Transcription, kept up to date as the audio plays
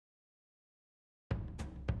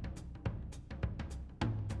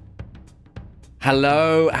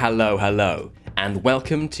Hello, and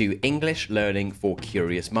welcome to English Learning for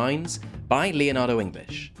Curious Minds by Leonardo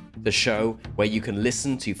English, the show where you can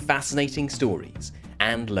listen to fascinating stories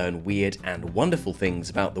and learn weird and wonderful things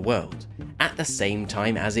about the world at the same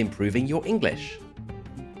time as improving your English.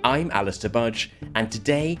 I'm Alistair Budge, and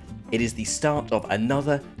today it is the start of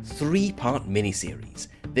another 3-part mini-series,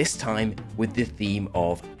 this time with the theme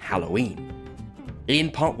of Halloween. In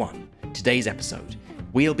part 1, today's episode,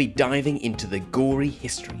 we'll be diving into the gory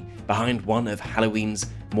history behind one of Halloween's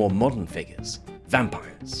more modern figures,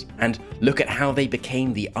 vampires, and look at how they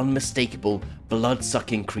became the unmistakable,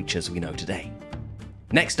 blood-sucking creatures we know today.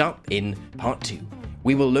 Next up, in part 2,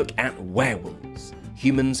 we will look at werewolves,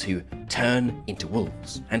 humans who turn into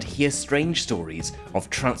wolves, and hear strange stories of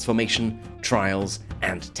transformation, trials,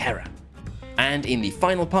 and terror. And in the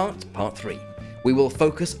final part, part 3, we will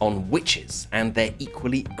focus on witches and their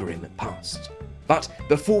equally grim past. But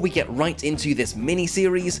before we get right into this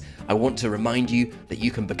mini-series, I want to remind you that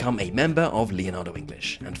you can become a member of Leonardo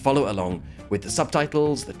English and follow along with the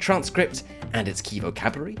subtitles, the transcript, and its key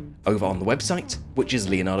vocabulary over on the website, which is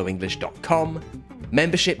leonardoenglish.com.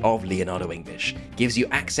 Membership of Leonardo English gives you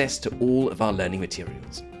access to all of our learning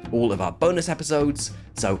materials, all of our bonus episodes,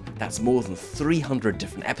 so that's more than 300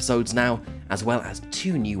 different episodes now, as well as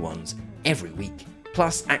 2 new ones every week,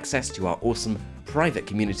 plus access to our awesome private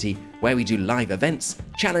community where we do live events,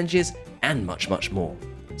 challenges, and much, much more.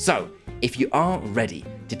 So, if you are ready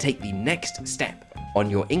to take the next step on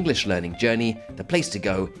your English learning journey, the place to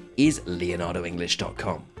go is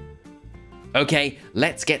leonardoenglish.com. Okay,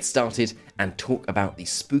 let's get started and talk about the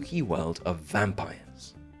spooky world of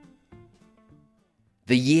vampires.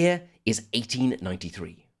 The year is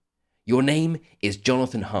 1893. Your name is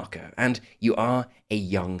Jonathan Harker, and you are a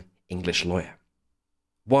young English lawyer.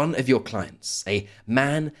 One of your clients, a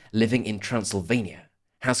man living in Transylvania,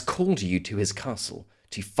 has called you to his castle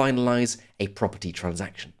to finalize a property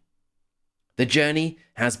transaction. The journey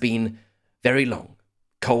has been very long,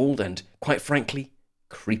 cold, and quite frankly,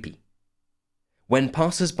 creepy. When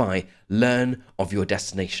passers-by learn of your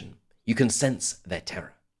destination, you can sense their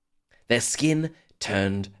terror. Their skin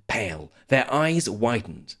turned pale, their eyes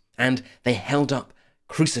widened, and they held up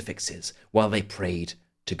crucifixes while they prayed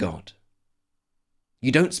to God.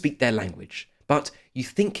 You don't speak their language, but you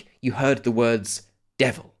think you heard the words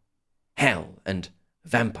devil, hell, and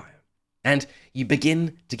vampire, and you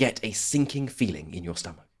begin to get a sinking feeling in your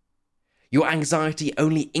stomach. Your anxiety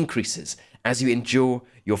only increases as you endure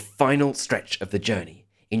your final stretch of the journey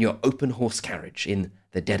in your open horse carriage in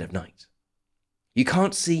the dead of night. You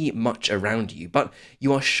can't see much around you, but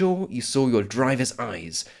you are sure you saw your driver's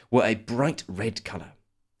eyes were a bright red colour,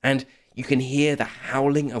 and you can hear the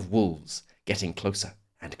howling of wolves getting closer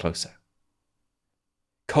and closer.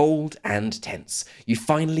 Cold and tense, you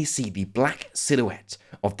finally see the black silhouette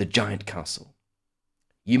of the giant castle.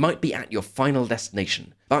 You might be at your final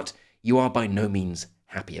destination, but you are by no means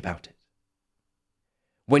happy about it.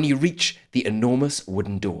 When you reach the enormous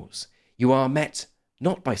wooden doors, you are met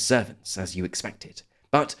not by servants as you expected,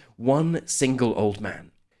 but one single old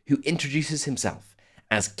man who introduces himself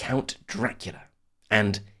as Count Dracula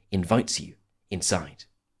and invites you inside.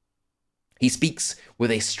 He speaks with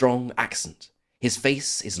a strong accent. His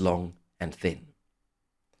face is long and thin.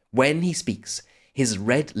 When he speaks, his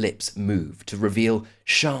red lips move to reveal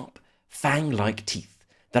sharp, fang-like teeth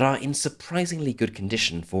that are in surprisingly good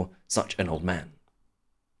condition for such an old man.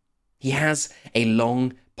 He has a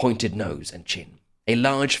long, pointed nose and chin, a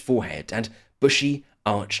large forehead, and bushy,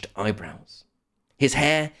 arched eyebrows. His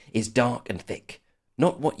hair is dark and thick,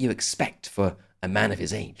 not what you expect for a man of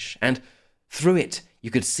his age, and through it you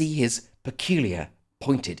could see his peculiar,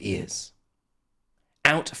 pointed ears.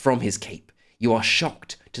 Out from his cape, you are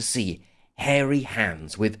shocked to see hairy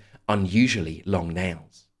hands with unusually long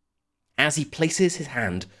nails. As he places his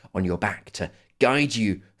hand on your back to guide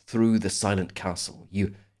you through the silent castle,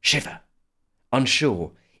 you shiver,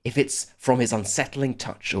 unsure if it's from his unsettling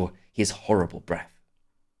touch or his horrible breath.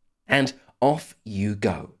 And off you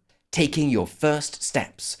go, taking your first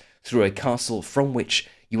steps through a castle from which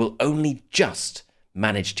you will only just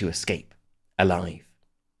manage to escape alive.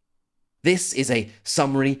 This is a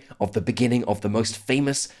summary of the beginning of the most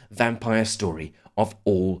famous vampire story of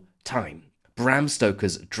all time, Bram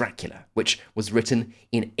Stoker's Dracula, which was written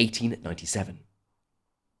in 1897.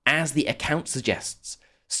 As the account suggests,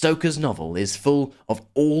 Stoker's novel is full of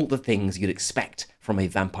all the things you'd expect from a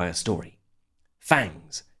vampire story.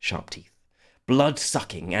 Fangs, sharp teeth,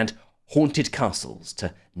 blood-sucking, and haunted castles,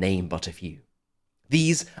 to name but a few.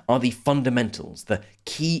 These are the fundamentals, the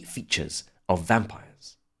key features of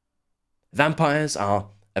vampires. Vampires are,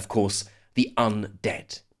 of course, the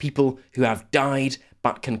undead, people who have died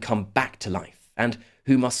but can come back to life, and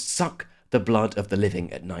who must suck the blood of the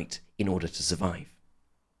living at night in order to survive.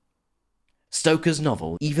 Stoker's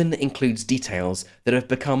novel even includes details that have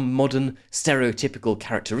become modern stereotypical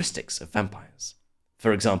characteristics of vampires.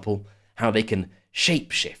 For example, how they can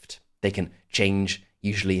shape-shift. They can change,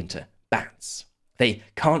 usually into bats. They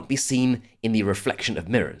can't be seen in the reflection of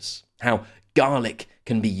mirrors. How garlic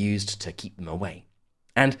can be used to keep them away.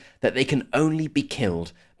 And that they can only be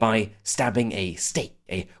killed by stabbing a stake,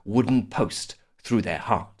 a wooden post, through their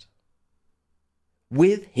heart.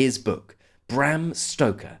 With his book, Bram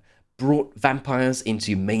Stoker brought vampires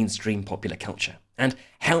into mainstream popular culture and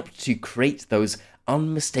helped to create those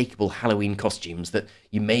unmistakable Halloween costumes that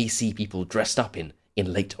you may see people dressed up in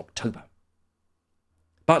late October.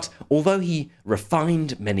 But although he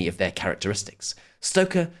refined many of their characteristics,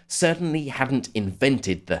 Stoker certainly hadn't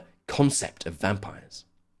invented the concept of vampires.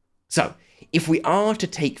 So, if we are to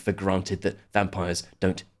take for granted that vampires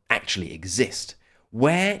don't actually exist,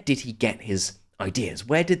 where did he get his ideas?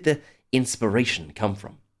 Where did the inspiration come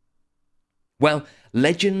from? Well,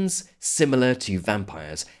 legends similar to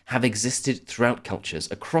vampires have existed throughout cultures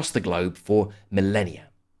across the globe for millennia.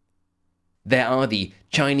 There are the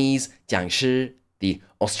Chinese Jiangshi, the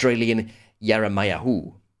Australian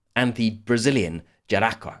Yaramayahu, and the Brazilian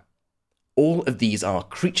Jaraca. All of these are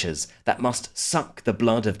creatures that must suck the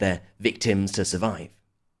blood of their victims to survive.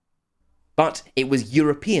 But it was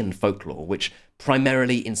European folklore which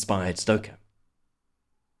primarily inspired Stoker.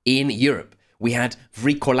 In Europe, we had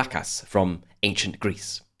Vrikolakas from ancient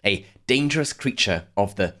Greece, a dangerous creature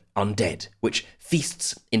of the undead, which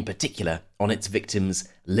feasts in particular on its victims'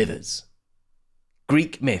 livers.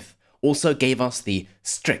 Greek myth also gave us the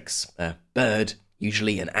Strix, a bird,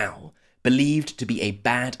 usually an owl, believed to be a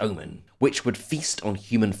bad omen, which would feast on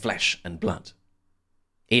human flesh and blood.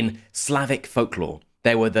 In Slavic folklore,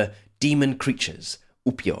 there were the demon creatures,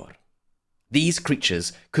 Upior. These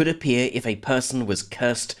creatures could appear if a person was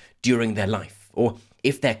cursed during their life, or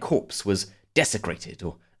if their corpse was desecrated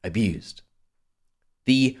or abused.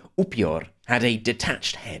 The Upior had a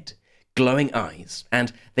detached head, glowing eyes,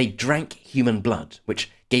 and they drank human blood,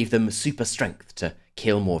 which gave them super strength to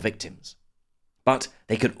kill more victims. But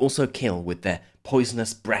they could also kill with their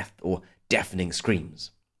poisonous breath or deafening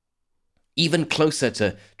screams. Even closer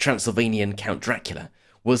to Transylvanian Count Dracula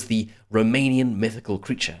was the Romanian mythical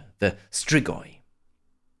creature, the Strigoi.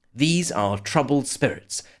 These are troubled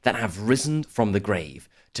spirits that have risen from the grave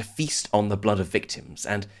to feast on the blood of victims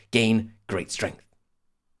and gain great strength.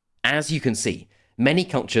 As you can see, many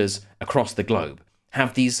cultures across the globe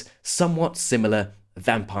have these somewhat similar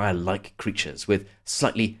vampire-like creatures with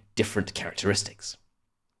slightly different characteristics.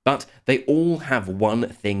 But they all have one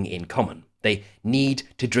thing in common. They need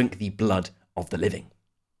to drink the blood of the living.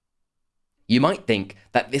 You might think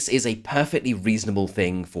that this is a perfectly reasonable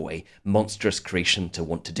thing for a monstrous creation to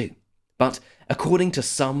want to do. But according to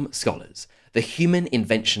some scholars, the human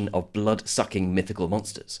invention of blood-sucking mythical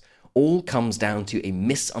monsters all comes down to a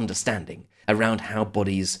misunderstanding around how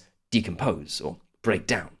bodies decompose or break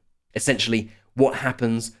down. Essentially, what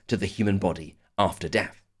happens to the human body after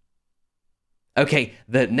death. Okay,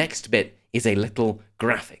 the next bit is a little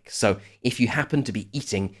graphic, so if you happen to be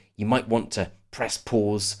eating, you might want to press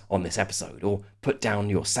pause on this episode or put down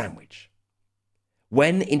your sandwich.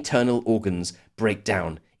 When internal organs break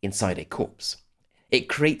down inside a corpse, it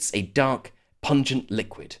creates a dark, pungent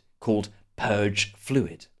liquid called purge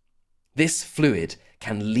fluid. This fluid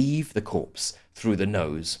can leave the corpse through the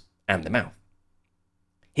nose and the mouth.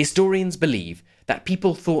 Historians believe that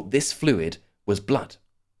people thought this fluid was blood,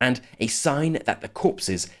 and a sign that the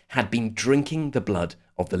corpses had been drinking the blood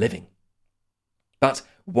of the living. But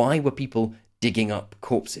why were people digging up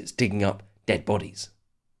corpses, digging up dead bodies?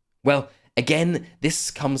 Well, again,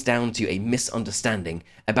 this comes down to a misunderstanding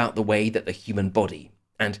about the way that the human body,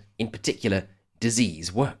 and in particular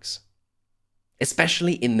disease, works.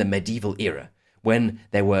 Especially in the medieval era, when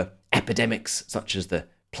there were epidemics such as the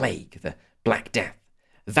plague, the Black Death,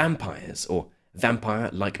 vampires or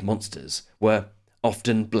vampire-like monsters were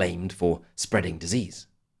often blamed for spreading disease.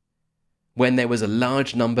 When there was a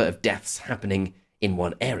large number of deaths happening in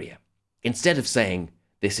one area, instead of saying,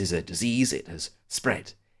 this is a disease, it has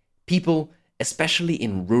spread, people, especially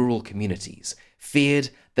in rural communities, feared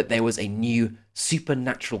that there was a new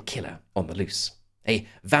supernatural killer on the loose, a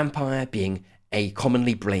vampire being a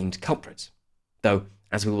commonly blamed culprit. Though,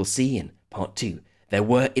 as we will see in part 2, there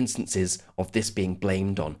were instances of this being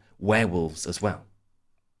blamed on werewolves as well.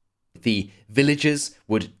 The villagers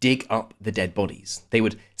would dig up the dead bodies. They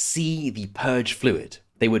would see the purge fluid.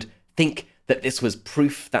 They would think that this was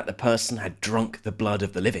proof that the person had drunk the blood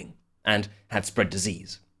of the living. and had spread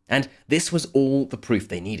disease, and this was all the proof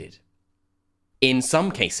they needed. In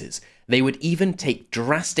some cases, they would even take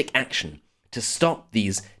drastic action to stop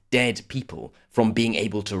these dead people from being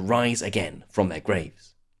able to rise again from their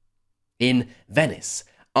graves. In Venice,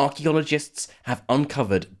 archaeologists have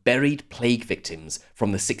uncovered buried plague victims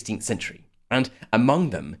from the 16th century, and among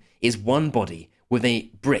them is one body with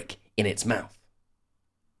a brick in its mouth.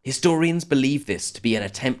 Historians believe this to be an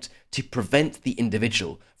attempt to prevent the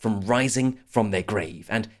individual from rising from their grave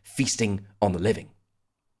and feasting on the living.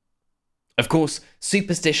 Of course,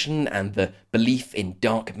 superstition and the belief in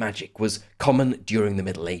dark magic was common during the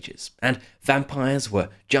Middle Ages, and vampires were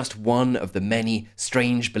just one of the many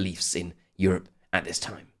strange beliefs in Europe at this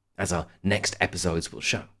time, as our next episodes will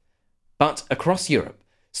show. But across Europe,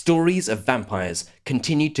 stories of vampires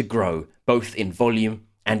continued to grow both in volume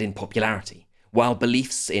and in popularity, while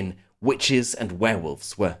beliefs in witches and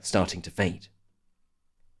werewolves were starting to fade.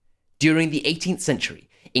 During the 18th century,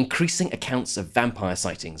 increasing accounts of vampire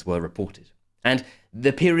sightings were reported, and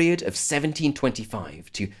the period of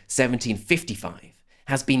 1725 to 1755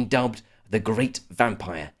 has been dubbed the Great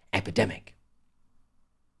Vampire Epidemic.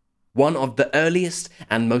 One of the earliest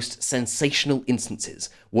and most sensational instances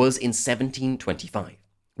was in 1725,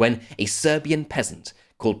 when a Serbian peasant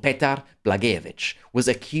called Petar Blagojević was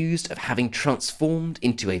accused of having transformed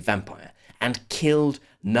into a vampire and killed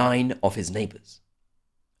 9 of his neighbours.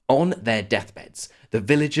 On their deathbeds, the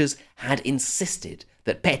villagers had insisted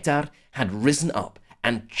that Petar had risen up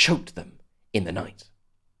and choked them in the night.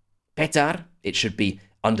 Petar, it should be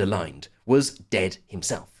underlined, was dead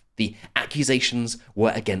himself. The accusations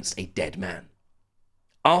were against a dead man.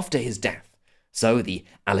 After his death, so the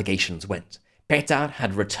allegations went, Petar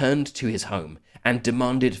had returned to his home and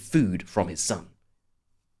demanded food from his son.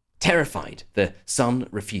 Terrified, the son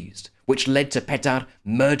refused, which led to Petar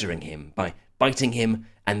murdering him by biting him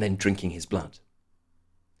and then drinking his blood.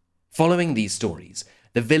 Following these stories,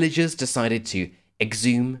 the villagers decided to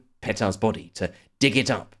exhume Petar's body, to dig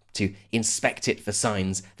it up, to inspect it for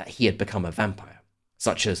signs that he had become a vampire,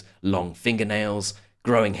 such as long fingernails,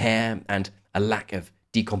 growing hair, and a lack of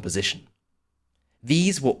decomposition.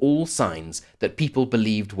 These were all signs that people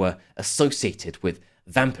believed were associated with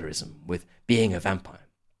vampirism, with being a vampire.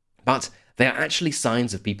 But they are actually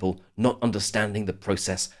signs of people not understanding the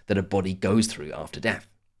process that a body goes through after death.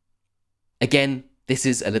 Again, this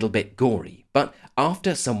is a little bit gory, but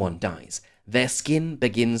after someone dies, their skin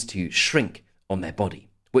begins to shrink on their body,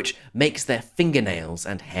 which makes their fingernails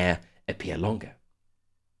and hair appear longer.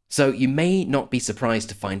 So you may not be surprised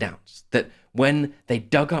to find out that when they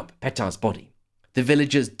dug up Petar's body, the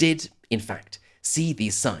villagers did, in fact, see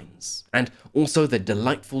these signs, and also the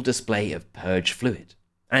delightful display of purge fluid,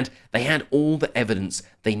 and they had all the evidence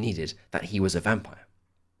they needed that he was a vampire.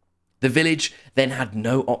 The village then had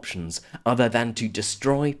no options other than to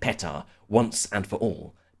destroy Petar once and for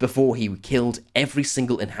all, before he killed every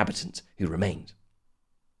single inhabitant who remained.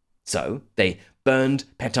 So they burned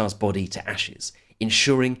Petar's body to ashes,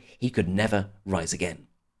 ensuring he could never rise again.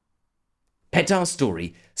 Petar's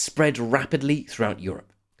story spread rapidly throughout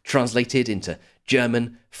Europe, translated into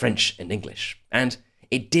German, French, and English, and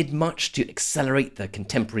it did much to accelerate the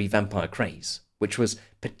contemporary vampire craze, which was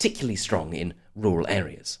particularly strong in rural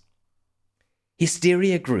areas.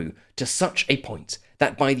 Hysteria grew to such a point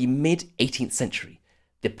that by the mid-18th century,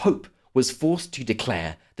 the Pope was forced to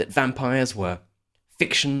declare that vampires were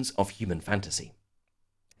fictions of human fantasy.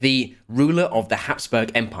 The ruler of the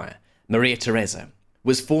Habsburg Empire, Maria Theresa,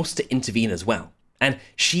 was forced to intervene as well, and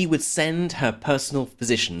she would send her personal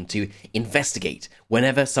physician to investigate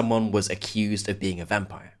whenever someone was accused of being a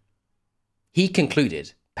vampire. He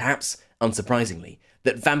concluded, perhaps unsurprisingly,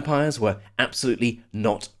 that vampires were absolutely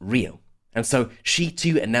not real, and so she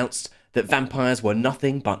too announced that vampires were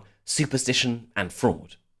nothing but superstition and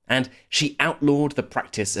fraud, and she outlawed the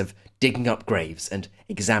practice of digging up graves and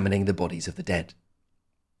examining the bodies of the dead.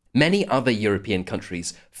 Many other European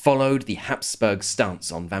countries followed the Habsburg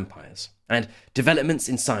stance on vampires, and developments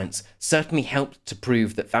in science certainly helped to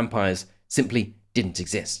prove that vampires simply didn't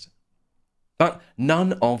exist. But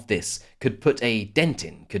none of this could put a dent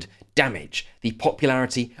in, could damage the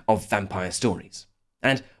popularity of vampire stories.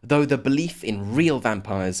 And though the belief in real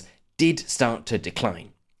vampires did start to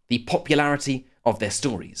decline, the popularity of their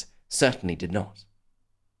stories certainly did not.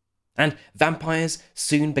 And vampires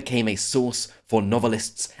soon became a source for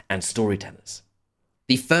novelists and storytellers.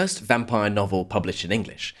 The first vampire novel published in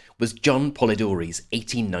English was John Polidori's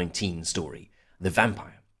 1819 story, The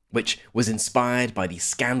Vampire, which was inspired by the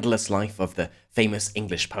scandalous life of the famous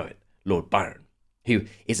English poet, Lord Byron, who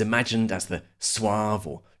is imagined as the suave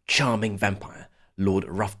or charming vampire, Lord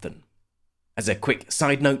Ruthven. As a quick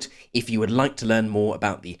side note, if you would like to learn more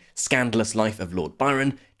about the scandalous life of Lord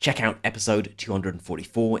Byron, check out episode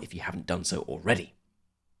 244 if you haven't done so already.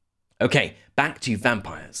 Okay, back to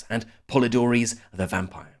vampires and Polidori's The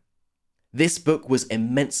Vampire. This book was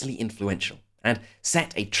immensely influential and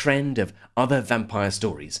set a trend of other vampire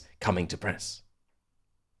stories coming to press.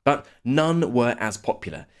 But none were as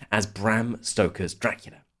popular as Bram Stoker's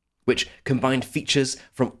Dracula, which combined features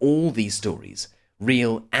from all these stories,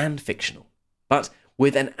 real and fictional, but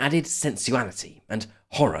with an added sensuality and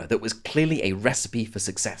horror that was clearly a recipe for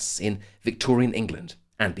success in Victorian England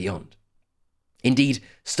and beyond. Indeed,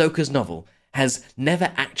 Stoker's novel has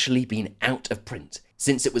never actually been out of print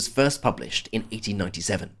since it was first published in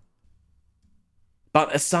 1897.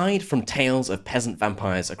 But aside from tales of peasant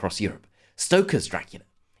vampires across Europe, Stoker's Dracula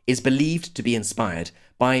is believed to be inspired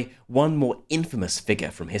by one more infamous figure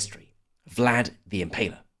from history, Vlad the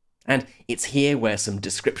Impaler. And it's here where some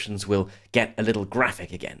descriptions will get a little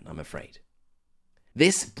graphic again, I'm afraid.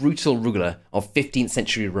 This brutal ruler of 15th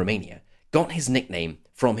century Romania got his nickname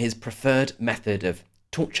from his preferred method of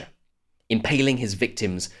torture, impaling his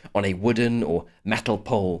victims on a wooden or metal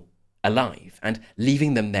pole alive and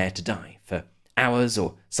leaving them there to die for hours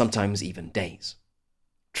or sometimes even days.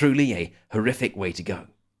 Truly a horrific way to go.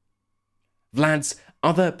 Vlad's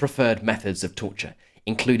other preferred methods of torture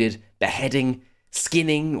included beheading,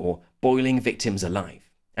 skinning or boiling victims alive,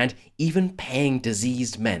 and even paying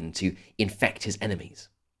diseased men to infect his enemies.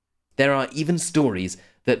 There are even stories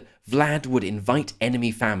that Vlad would invite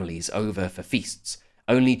enemy families over for feasts,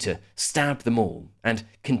 only to stab them all and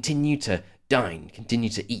continue to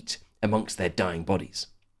eat amongst their dying bodies.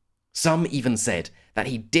 Some even said that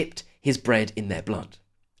he dipped his bread in their blood,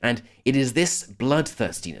 and it is this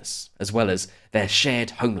bloodthirstiness, as well as their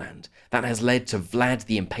shared homeland, that has led to Vlad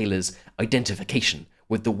the Impaler's identification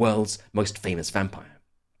with the world's most famous vampire.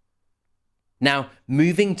 Now,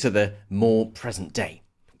 moving to the more present day,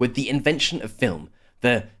 with the invention of film,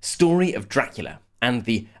 the story of Dracula and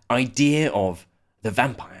the idea of the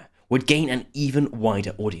vampire would gain an even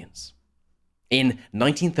wider audience. In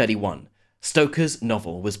 1931, Stoker's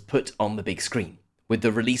novel was put on the big screen with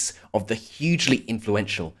the release of the hugely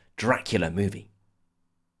influential Dracula movie.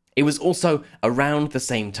 It was also around the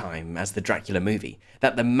same time as the Dracula movie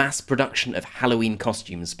that the mass production of Halloween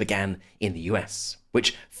costumes began in the US,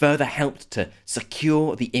 which further helped to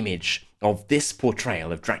secure the image of this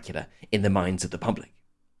portrayal of Dracula in the minds of the public.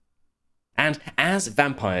 And as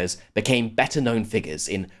vampires became better-known figures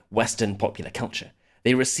in Western popular culture,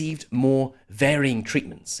 they received more varying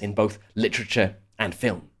treatments in both literature and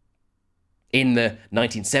film. In the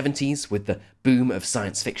 1970s, with the boom of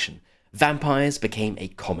science fiction, vampires became a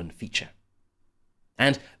common feature.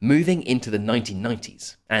 And moving into the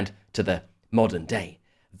 1990s and to the modern day,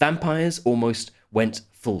 vampires almost went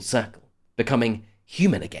full circle, becoming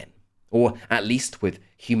human again, or at least with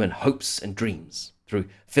human hopes and dreams, through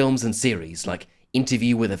films and series like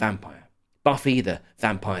Interview with a Vampire, Buffy the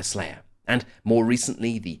Vampire Slayer, and more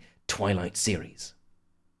recently the Twilight series.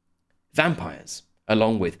 Vampires,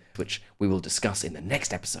 along with, which we will discuss in the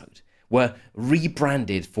next episode, were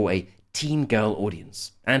rebranded for a teen girl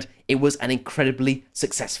audience, and it was an incredibly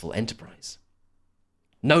successful enterprise.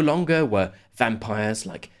 No longer were vampires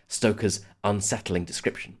like Stoker's unsettling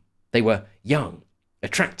description. They were young,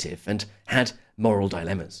 attractive, and had moral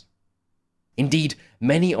dilemmas. Indeed,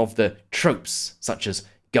 many of the tropes, such as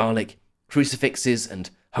garlic, crucifixes, and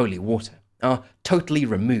holy water, are totally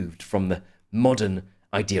removed from the modern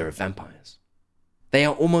idea of vampires. They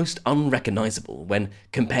are almost unrecognizable when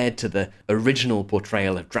compared to the original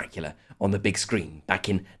portrayal of Dracula on the big screen back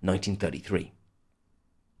in 1933.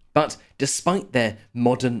 But despite their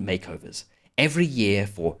modern makeovers, every year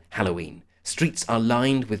for Halloween, streets are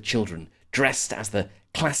lined with children dressed as the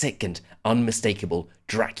classic and unmistakable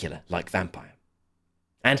Dracula-like vampire.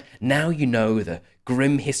 And now you know the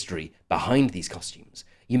grim history behind these costumes,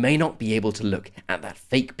 you may not be able to look at that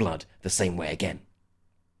fake blood the same way again.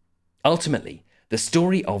 Ultimately, the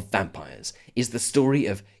story of vampires is the story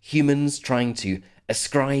of humans trying to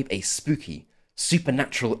ascribe a spooky,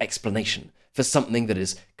 supernatural explanation for something that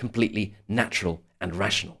is completely natural and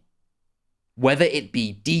rational. Whether it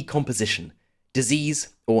be decomposition, disease,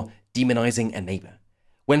 or demonizing a neighbor,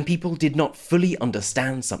 when people did not fully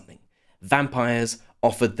understand something, vampires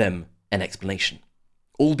offered them an explanation,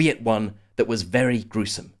 albeit one that was very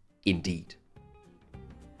gruesome indeed.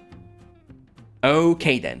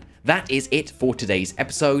 Okay then, that is it for today's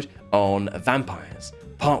episode on vampires,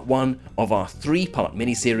 part 1 of our 3-part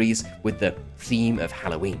miniseries with the theme of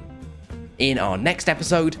Halloween. In our next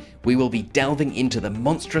episode, we will be delving into the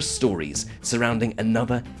monstrous stories surrounding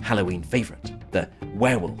another Halloween favourite, the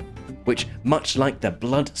werewolf, which, much like the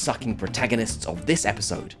blood-sucking protagonists of this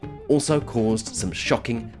episode, also caused some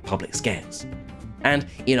shocking public scares. And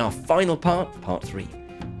in our final part, part 3,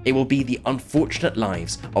 it will be the unfortunate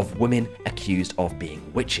lives of women accused of being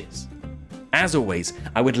witches. As always,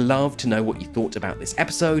 I would love to know what you thought about this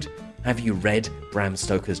episode. Have you read Bram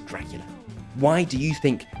Stoker's Dracula? Why do you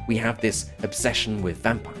think we have this obsession with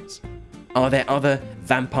vampires? Are there other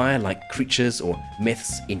vampire-like creatures or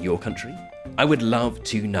myths in your country? I would love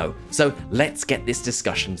to know, so let's get this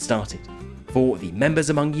discussion started. For the members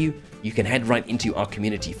among you, you can head right into our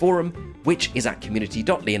community forum, which is at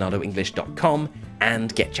community.leonardoenglish.com,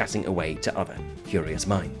 and get chatting away to other curious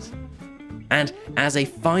minds. And as a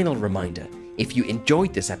final reminder, if you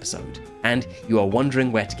enjoyed this episode and you are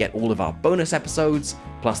wondering where to get all of our bonus episodes,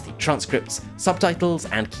 plus the transcripts, subtitles,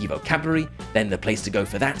 and key vocabulary, then the place to go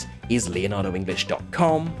for that is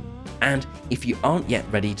leonardoenglish.com. And if you aren't yet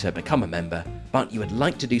ready to become a member, but you would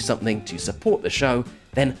like to do something to support the show,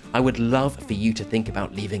 then I would love for you to think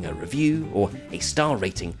about leaving a review or a star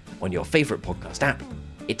rating on your favourite podcast app.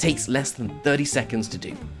 It takes less than 30 seconds to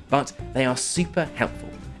do, but they are super helpful,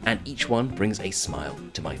 and each one brings a smile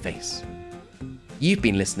to my face. You've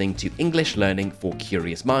been listening to English Learning for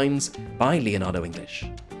Curious Minds by Leonardo English.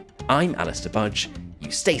 I'm Alistair Budge, you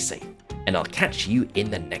stay safe, and I'll catch you in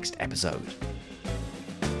the next episode.